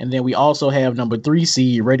Compton. And then we also have number 3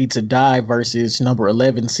 seed Ready to Die versus number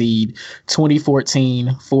 11 seed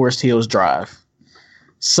 2014 Forest Hills Drive.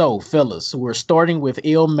 So, fellas, we're starting with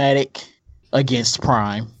Illmatic against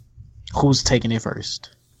Prime. Who's taking it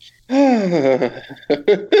first? Do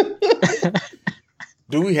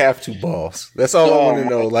we have to, boss? That's all I want to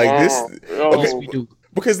know. Like this, okay, yes, we do.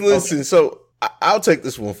 Because listen, so I'll take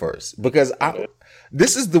this one first because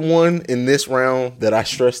this is the one in this round that I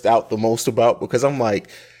stressed out the most about because I'm like,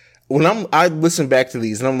 I listen back to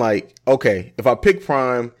these and I'm like, okay, if I pick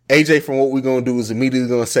Prime, AJ from What We Gonna Do is immediately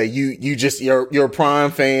gonna say you're a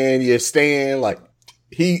Prime fan, you're Stan. Like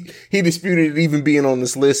he disputed it even being on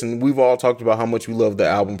this list, and we've all talked about how much we love the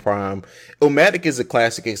album Prime. Illmatic is a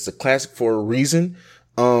classic. It's a classic for a reason.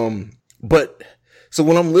 But so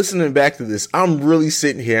when I'm listening back to this, I'm really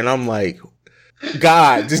sitting here and I'm like,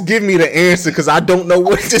 God, just give me the answer because I don't know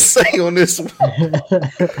what to say on this one.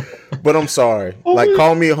 But I'm sorry. Like,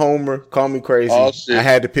 call me a homer, call me crazy. I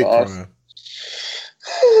had to pick Prime.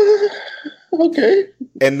 Okay.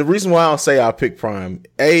 And the reason why I'll say I'll pick Prime,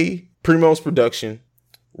 Primo's production,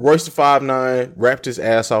 Royce the 5'9" rapped his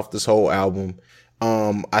ass off this whole album.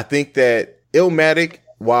 I think that Illmatic,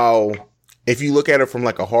 while if you look at it from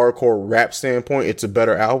like a hardcore rap standpoint, it's a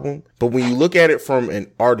better album. But when you look at it from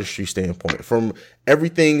an artistry standpoint, from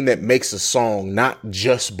everything that makes a song, not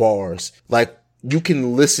just bars, like you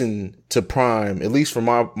can listen to Prime, at least for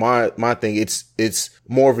my thing, it's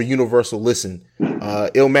more of a universal listen.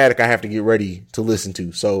 Illmatic, I have to get ready to listen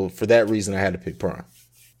to. So for that reason, I had to pick Prime.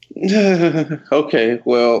 Okay,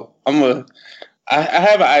 well, I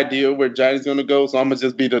have an idea where Johnny's gonna go, so I'm gonna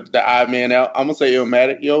just be the odd man out. I'm gonna say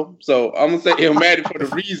Illmatic, yo. So I'm gonna say Illmatic for the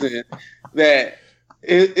reason that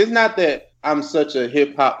it's not that I'm such a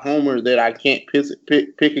hip hop homer that I can't pick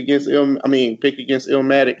against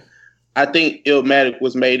Illmatic. I think Illmatic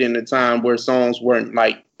was made in a time where songs weren't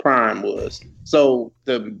like Prime was, so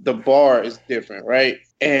the bar is different, right?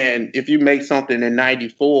 And if you make something in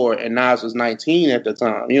 '94 and Nas was 19 at the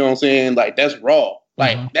time, you know what I'm saying? Like that's raw.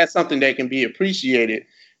 Like that's something that can be appreciated.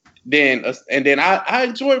 then I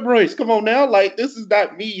enjoy Royce. Come on now, like this is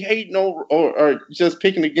not me hating on or just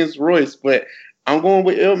picking against Royce, but I'm going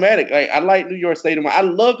with Illmatic. Like I like New York State of Mind. I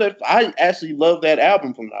love that. I actually love that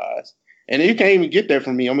album from Nas, and you can't even get that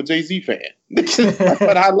from me. I'm a Jay-Z fan,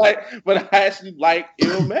 but I actually like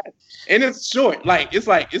Illmatic, and it's short. Like it's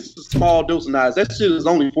a small dose of Nas. That shit is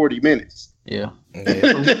only 40 minutes. Yeah.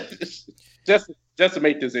 just to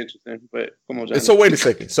make this interesting. But come on, Johnny. So wait a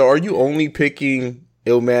second. So are you only picking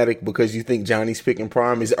Illmatic because you think Johnny's picking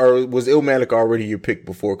Prime? Or was Illmatic already your pick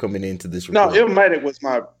before coming into this report? No, Illmatic was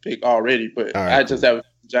my pick already, but right, just have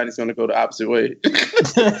Johnny's going to go the opposite way.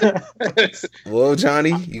 Well,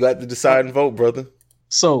 Johnny, you got to decide and vote, brother.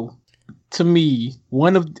 So, to me,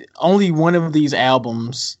 only one of these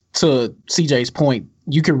albums, to CJ's point,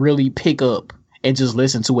 you can really pick up and just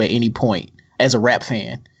listen to at any point as a rap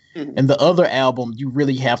fan. Mm-hmm. And the other album, you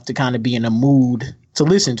really have to kind of be in a mood to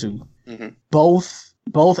listen to. Mm-hmm.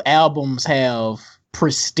 Both albums have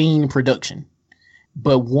pristine production,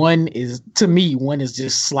 but one is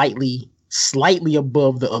just slightly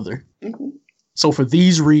above the other. Mm-hmm. So for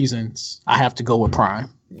these reasons, I have to go with Prime.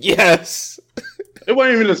 Yes. It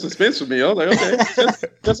wasn't even a suspense for me. I was like, okay,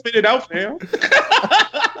 just spit it out, fam.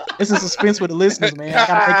 It's a suspense for the listeners, man. I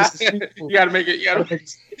gotta make it you gotta make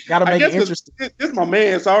it. You gotta make it interesting. This is my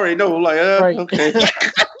man, so I already know. Like, right. Okay.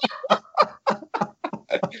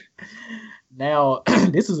 Now,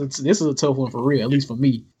 this is a tough one for real, at least for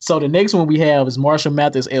me. So the next one we have is Marshall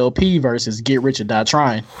Mathers LP versus Get Rich or Die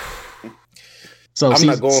Trying. So I'm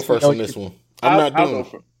not going first on this one. I'll go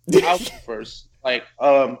first. Like,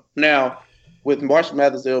 now with Marshall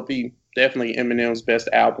Mathers LP, definitely Eminem's best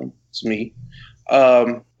album to me.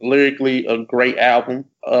 Lyrically, a great album.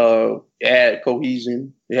 It had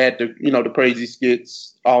cohesion. It had the crazy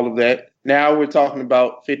skits, all of that. Now we're talking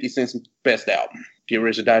about 50 Cent's best album, Get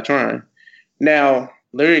Rich or Die Trying. Now,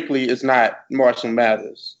 lyrically, it's not Marshall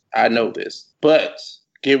Mathers. I know this. But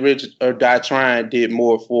Get Rich or Die Trying did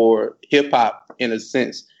more for hip-hop in a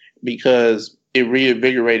sense because it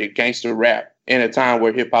reinvigorated gangster rap in a time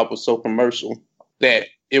where hip-hop was so commercial that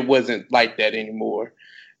it wasn't like that anymore.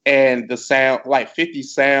 And the sound, like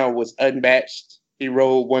 50's sound was unmatched. He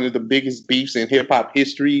rolled one of the biggest beefs in hip-hop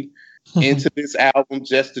history into this album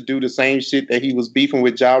just to do the same shit that he was beefing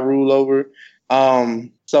with Ja Rule over.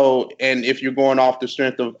 So, and if you're going off the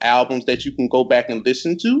strength of albums that you can go back and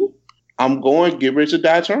listen to, I'm going Get Rich or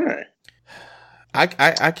Die Trying.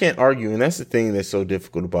 I can't argue, and that's the thing that's so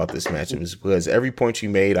difficult about this matchup is because every point you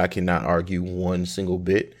made, I cannot argue one single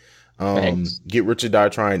bit. Get Rich or Die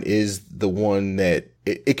Trying is the one that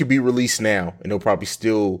it could be released now, and it'll probably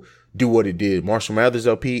still do what it did. Marshall Mathers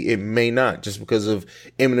LP, it may not, just because of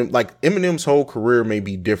Eminem. Like Eminem's whole career may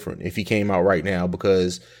be different if he came out right now,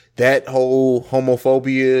 because that whole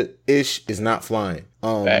homophobia ish is not flying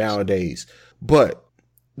nowadays. But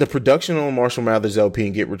the production on Marshall Mathers LP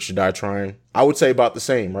and Get Rich or Die Trying, I would say about the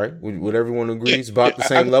same, right? Would everyone agree? It's about the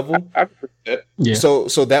same level. Yeah. So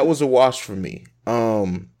that was a wash for me.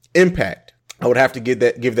 Impact, I would have to give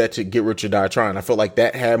that to Get Rich or Die Trying. I felt like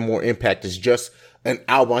that had more impact as just an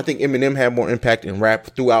album. I think Eminem had more impact in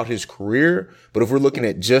rap throughout his career, but if we're looking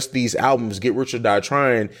at just these albums, Get Rich or Die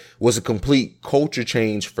Trying was a complete culture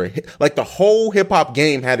change for like the whole hip hop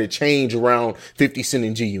game had to change around 50 Cent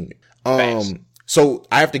and G Unit. So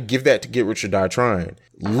I have to give that to Get Rich or Die Trying.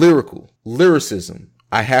 Lyricism,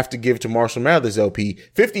 I have to give to Marshall Mathers LP.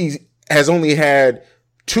 50 has only had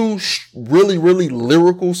two really, really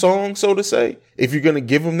lyrical songs, so to say. If you're going to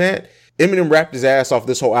give him that, Eminem rapped his ass off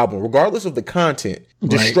this whole album, regardless of the content,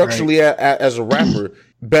 just structurally as a rapper,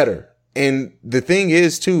 better. And the thing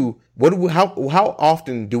is, too, how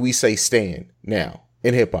often do we say stand now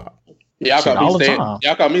in hip hop? Yeah,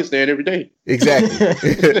 y'all call me stand every day. Exactly.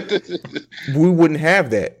 We wouldn't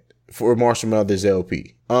have that for Marshall Mathers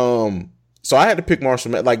LP. So I had to pick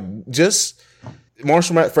Marshall Mathers,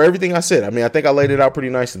 Marshall Mathers for everything I said. I mean, I think I laid it out pretty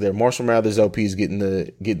nicely there. Marshall Mathers LP is getting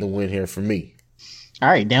the win here for me. All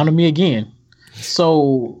right, down to me again.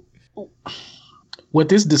 So what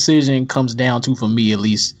this decision comes down to, for me at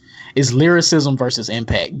least, is lyricism versus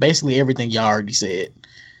impact. Basically everything y'all already said.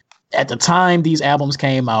 At the time these albums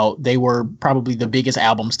came out, they were probably the biggest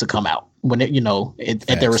albums to come out when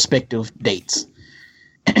at their respective dates.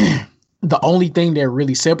 The only thing that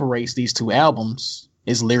really separates these two albums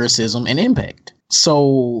is lyricism and impact.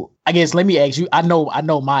 So I guess let me ask you, I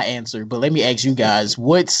know my answer, but let me ask you guys,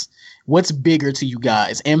 what's bigger to you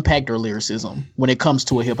guys, impact or lyricism, when it comes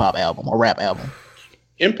to a hip hop album or rap album?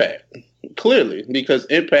 Impact, clearly, because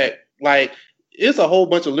impact, like, it's a whole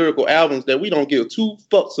bunch of lyrical albums that we don't give two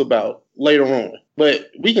fucks about later on. But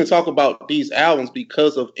we can talk about these albums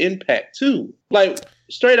because of impact too. Like,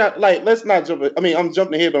 straight out, like, let's not jump. I mean, I'm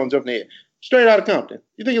jumping ahead, but I'm jumping ahead. Straight out of Compton.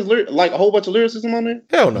 You think it's like a whole bunch of lyricism on there?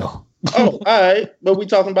 Hell no. Oh, all right. But we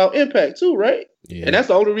talking about impact too, right? Yeah. And that's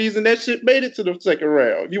the only reason that shit made it to the second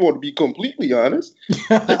round. You want to be completely honest.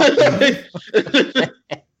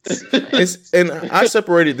 And I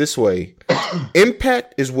separate it this way.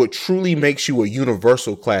 Impact is what truly makes you a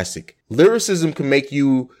universal classic. Lyricism can make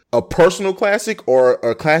you a personal classic or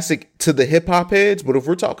a classic to the hip hop heads. But if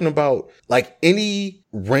we're talking about like any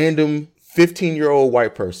random 15-year-old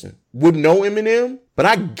white person would know Eminem, but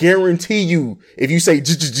I guarantee you, if you say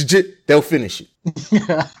they'll finish it.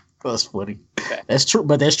 That's funny. That's true,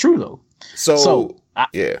 but that's true though. So I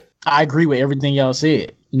agree with everything y'all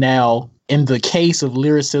said. Now, in the case of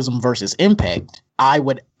lyricism versus impact, I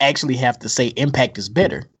would actually have to say impact is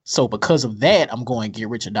better. So because of that, I'm going Get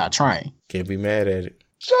Rich or Die Trying. Can't be mad at it.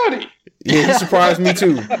 Shorty. Yeah, he surprised me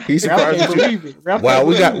too. He surprised me too. Wow,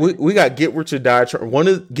 we got Get Rich or Die Trying. One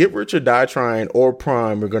of Get Rich or Die Trying or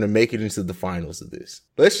Prime are going to make it into the finals of this.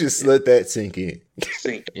 Let's just let that sink in.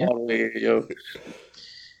 Sink all the way, yo.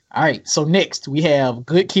 All right, so next we have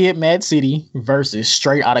Good Kid, Mad City versus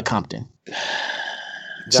Straight Outta Compton.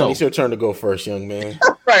 Johnny, it's your turn to go first, young man.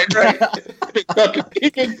 Right.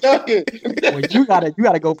 Ducking. Well, you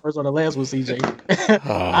gotta go first on the last one, CJ.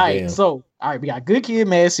 All right, we got Good Kid,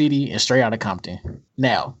 Mad City, and Straight Outta Compton.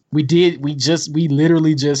 Now, we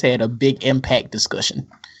literally just had a big impact discussion.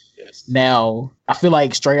 Yes. Now, I feel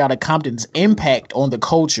like Straight Outta Compton's impact on the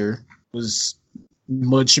culture was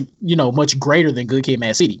much greater than Good Kid,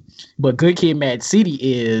 Mad City. But Good Kid, Mad City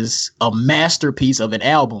is a masterpiece of an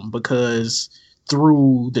album because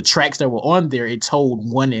through the tracks that were on there, it told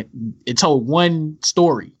one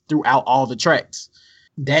story throughout all the tracks.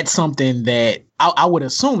 That's something that I would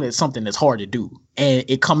assume that's something that's hard to do, and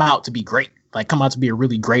it come out to be great, like come out to be a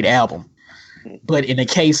really great album. But in the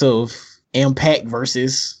case of impact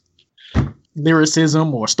versus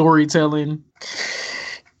lyricism or storytelling,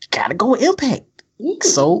 gotta go with impact.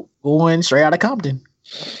 So going Straight Outta Compton.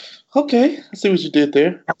 Okay, I see what you did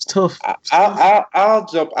there. That was tough. I'll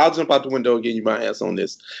jump out the window and give you my ass on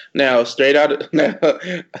this. Now, you don't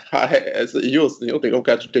think I'm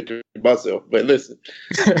contradicting myself, but listen,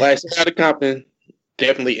 like Straight Outta Compton,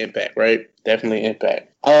 definitely impact, right? Definitely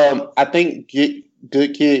impact. I think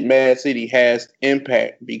Good Kid, Mad City has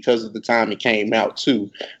impact because of the time it came out too,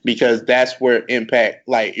 because that's where impact,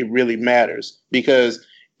 like, it really matters. Because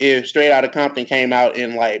if Straight Outta Compton came out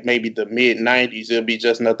in like maybe the mid 90s, it'll be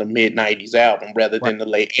just another mid 90s album rather than the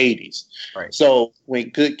late 80s. Right. So when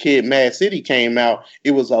Good Kid, Mad City came out,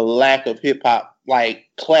 it was a lack of hip hop like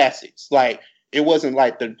classics. Like it wasn't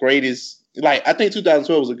like the greatest. Like I think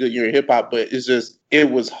 2012 was a good year in hip hop, but it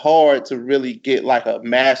was hard to really get like a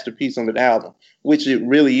masterpiece on an album, which it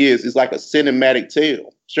really is. It's like a cinematic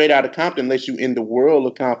tale. Straight Outta Compton lets you in the world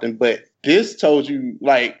of Compton, but this told you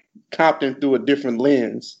like Compton through a different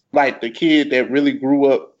lens. Like the kid that really grew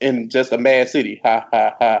up in just a mad city. Ha,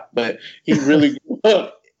 ha, ha. But he really grew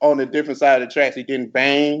up on a different side of the tracks. He didn't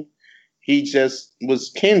bang. He just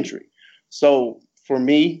was Kendrick. So for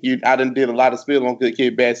me, I done did a lot of spill on Good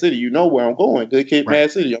Kid, Bad City. You know where I'm going. Good Kid,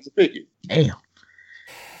 Bad City. I'm going to pick it. Damn.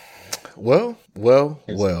 Well.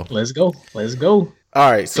 Let's go.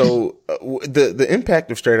 All right. So the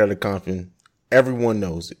impact of Straight Outta Compton, everyone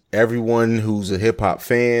knows it. Everyone who's a hip hop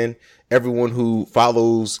fan, everyone who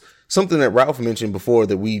follows something that Ralph mentioned before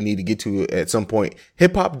that we need to get to at some point.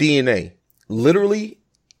 Hip hop DNA. Literally,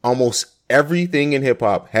 almost everything in hip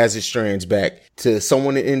hop has its strands back to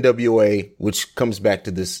someone in NWA, which comes back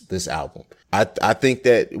to this album. I think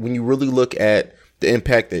that when you really look at the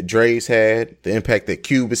impact that Dre's had, the impact that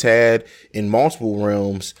Cube has had in multiple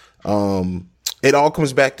realms, it all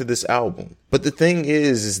comes back to this album. But the thing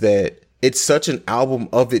is that it's such an album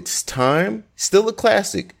of its time, still a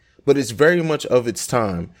classic, but it's very much of its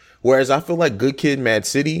time. Whereas I feel like Good Kid, Mad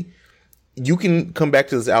City, you can come back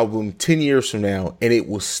to this album 10 years from now and it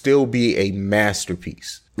will still be a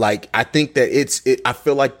masterpiece. Like, I think that I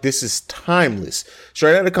feel like this is timeless.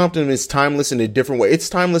 Straight Outta Compton is timeless in a different way. It's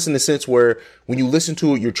timeless in the sense where when you listen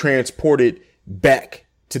to it, you're transported back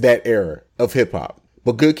to that era of hip hop.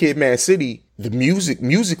 But Good Kid, Mad City, the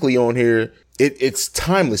musically on here, it's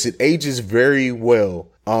timeless. It ages very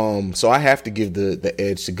well. So I have to give the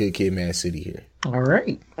edge to Good Kid, Mad City here. All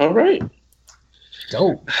right.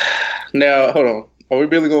 Dope. Now, hold on. Are we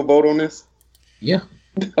really going to vote on this? Yeah.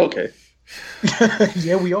 Okay.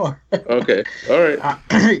 Yeah, we are. Okay. All right.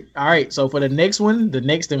 All right. So for the next one, the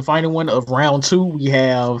next and final one of round 2, we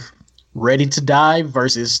have Ready to Die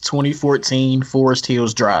versus 2014 Forest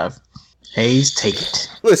Hills Drive. Hayes, take it.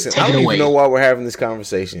 Listen, I don't even know why we're having this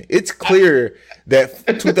conversation. It's clear that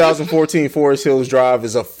 2014 Forest Hills Drive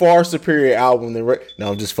is a far superior album than.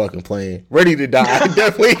 No, I'm just fucking playing. Ready to Die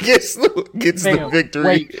definitely gets the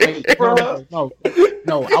victory. Wait,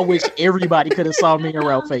 no. I wish everybody could have saw me in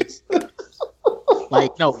Ralph face.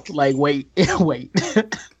 Wait.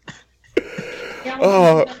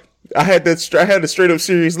 Oh, I had a straight up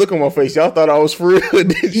serious look on my face. Y'all thought I was for real.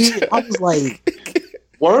 I was like,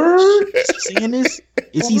 word? Is he saying this?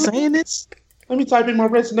 Is he saying this? Let me type in my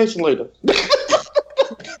resignation later. They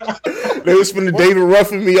was finna David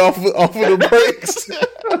Ruffin me off of the breaks.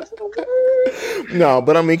 No,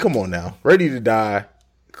 but I mean, come on now. Ready to Die,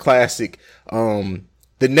 classic. The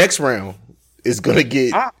next round is gonna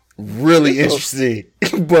get really interesting.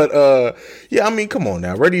 But yeah, I mean, come on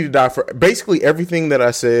now. Ready to Die, for basically everything that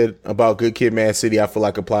I said about Good Kid, Mad City, I feel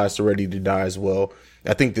like applies to Ready to Die as well.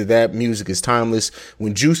 I think that music is timeless.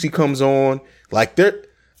 When Juicy comes on, like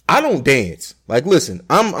I don't dance. Like, listen,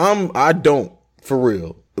 I don't for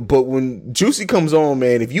real. But when Juicy comes on,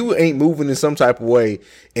 man, if you ain't moving in some type of way,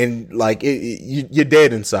 and like you're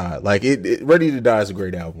dead inside. Like Ready to Die is a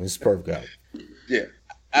great album. It's a perfect album. Yeah,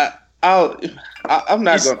 I'm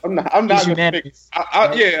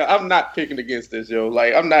not picking against this, yo.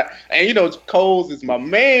 Like, I'm not, and you know, Coles is my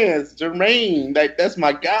man's Jermaine. Like, that's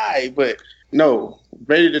my guy. But no,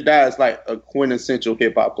 Ready to Die is like a quintessential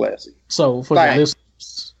hip hop classic. So for the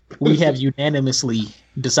listeners, we have unanimously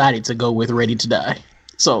decided to go with Ready to Die.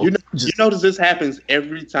 So you notice this happens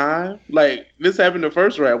every time. Like, this happened the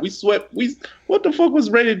first round. What the fuck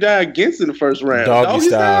was Ready to Die against in the first round? Doggy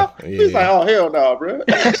style. Yeah. He's like, oh hell no, bro.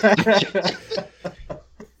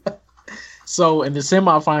 So in the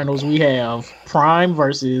semifinals, we have Prime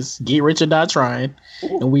versus Get Rich or Die Trying,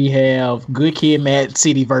 and we have Good Kid, Mad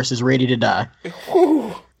City versus Ready to Die.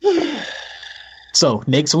 So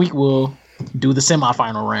next week we'll do the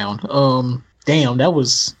semifinal round. Damn, that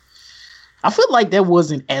was. I feel like that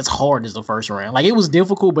wasn't as hard as the first round. Like, it was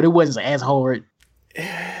difficult, but it wasn't as hard.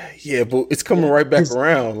 Yeah, but it's coming right back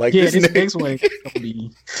around. Like, yeah, this next one is gonna be.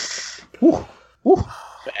 Woo, woo.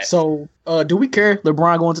 So, do we care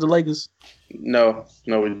LeBron going to the Lakers? No,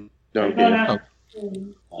 we don't care.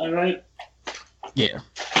 All right. Yeah.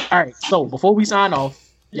 All right. So before we sign off,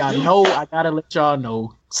 y'all know I gotta let y'all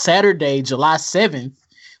know. Saturday, July 7th.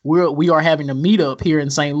 We are having a meetup here in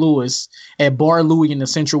St. Louis at Bar Louie in the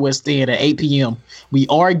Central West End at 8 p.m. We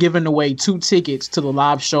are giving away 2 tickets to the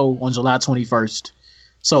live show on July 21st.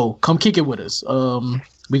 So come kick it with us.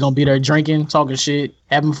 We're going to be there drinking, talking shit,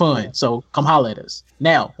 having fun. So come holler at us.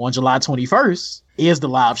 Now, on July 21st is the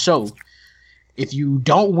live show. If you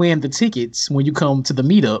don't win the tickets when you come to the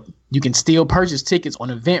meetup, you can still purchase tickets on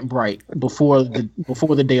Eventbrite before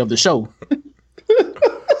the day of the show.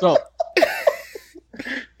 So...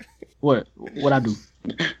 What I do?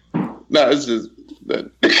 No, it's just that.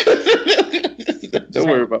 Don't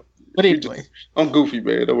worry about it. But anyway, I'm goofy,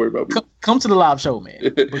 man. Don't worry about me. Come to the live show,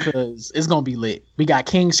 man, because it's gonna be lit. We got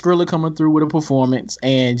King Skrilla coming through with a performance,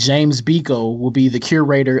 and James Biko will be the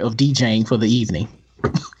curator of DJing for the evening.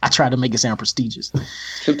 I try to make it sound prestigious.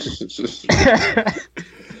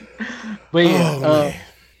 But yeah,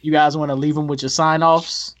 you guys want to leave them with your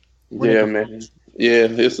sign-offs? Yeah, man. Yeah,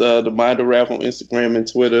 it's the Mind of Rap on Instagram and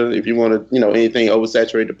Twitter. If you want to, anything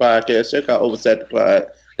Oversaturated Podcast, check out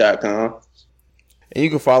oversaturated.com. And you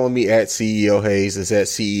can follow me at CEO Hayes. It's at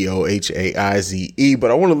CEOHAIZE.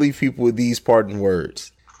 But I want to leave people with these parting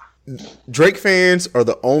words. Drake fans are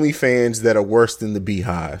the only fans that are worse than the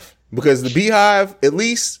Beehive. Because the Beehive, at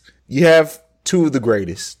least, you have 2 of the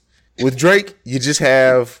greatest. With Drake, you just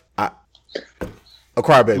have a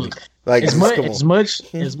crybaby. Like, as much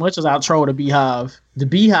as I troll the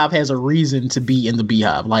Beehive has a reason to be in the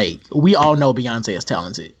Beehive. Like, we all know Beyonce is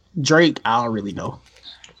talented. Drake, I don't really know.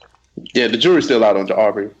 Yeah, the jury's still out on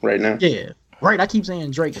Aubrey right now. Yeah, right. I keep saying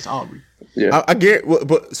Drake is Aubrey. Yeah, I get.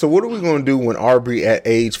 But so, what are we gonna do when Aubrey at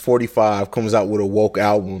age 45 comes out with a woke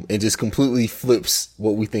album and just completely flips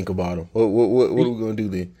what we think about him? What are we gonna do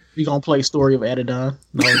then? We gonna play Story of Adidon.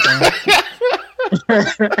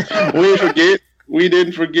 We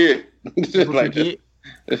didn't forget. Like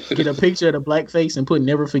get a picture of the black face and put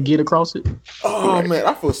 "Never Forget" across it. Oh man,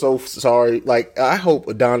 I feel so sorry. Like, I hope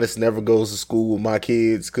Adonis never goes to school with my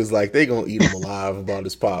kids, because like they gonna eat him alive about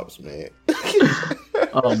his pops, man.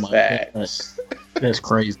 Oh my goodness, that's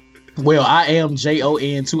crazy. Well, I am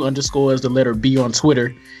JON2_ the letter B on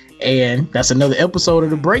Twitter, and that's another episode of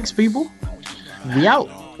The Breaks, people. We out.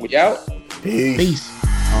 Peace.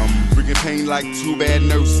 Bringing pain like 2 bad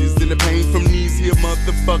nurses. And the pain from these here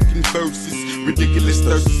motherfucking verses. Ridiculous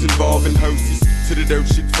thirsts involving hearses. to the dirt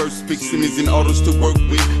shit first. Big Simmons and autos to work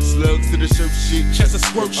with. Slugs to the shirt shit. Chest of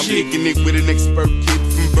squirt shit. I'm making it with an expert kid.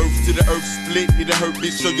 From birth to the earth split. It'll hurt,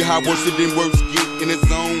 bitch. Show you how worse it than worse get. In the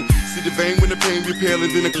zone. See the vein when the pain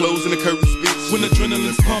repelling. Then the clothes and the curtains, bitch. When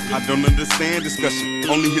adrenaline's pumping. I don't understand discussion.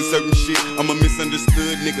 Only hit certain shit. I'm a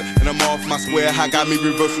misunderstood nigga. And I'm off my square. I got me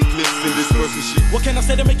reversing clips and dispersing shit. What can I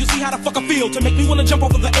say to make you see how the fuck I feel? To make me wanna jump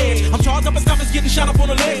over the edge. I'm charged up as scuffers getting shot up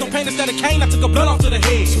on the legs. No pain instead of cane. I took a blood off to the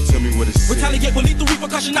head. So tell me what it's retaliate with lethal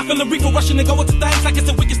repercussion. I feel the reaper rushing and go into things like it's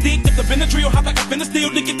a wicked stick. Tip the Benadryl, hop back up in the steel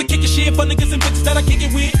to get the kicking shit for niggas and bitches that I kick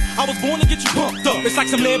it with. I was born to get you pumped up. It's like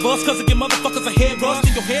some lead bust, cause it get motherfuckers a head rust.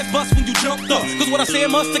 And your head bust when you jumped up. Cause what I say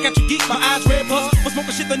must stick at you geek, my eyes red bust. For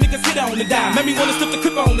smoking shit the niggas hit on and die. Made me wanna slip the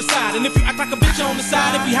clipper on the side. And if you act like a bitch on the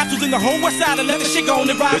side, if we have to, then the whole west side and let the shit go on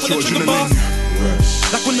and ride with the trigger bust.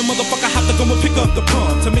 Like when the motherfucker have to go and pick up the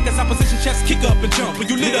pump to make his opposition chest kick up and jump. When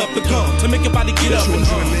you lit up the gun to make your body get up and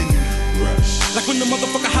like when the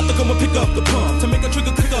motherfucker have to go and pick up the pump to make a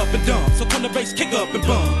trigger click up and dump. So turn the bass kick up and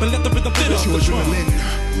bump and let the rhythm fit up the drum.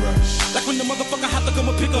 Like when the motherfucker have to go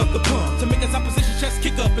and pick up the pump to make his opposition chest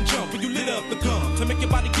kick up and jump. When you lit up the gun to make your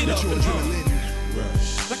body get up and jump.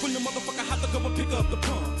 Like when the motherfucker have to go and pick up the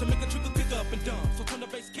pump to make a trigger click up and dump. So turn the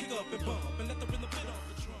bass kick up and bump and let the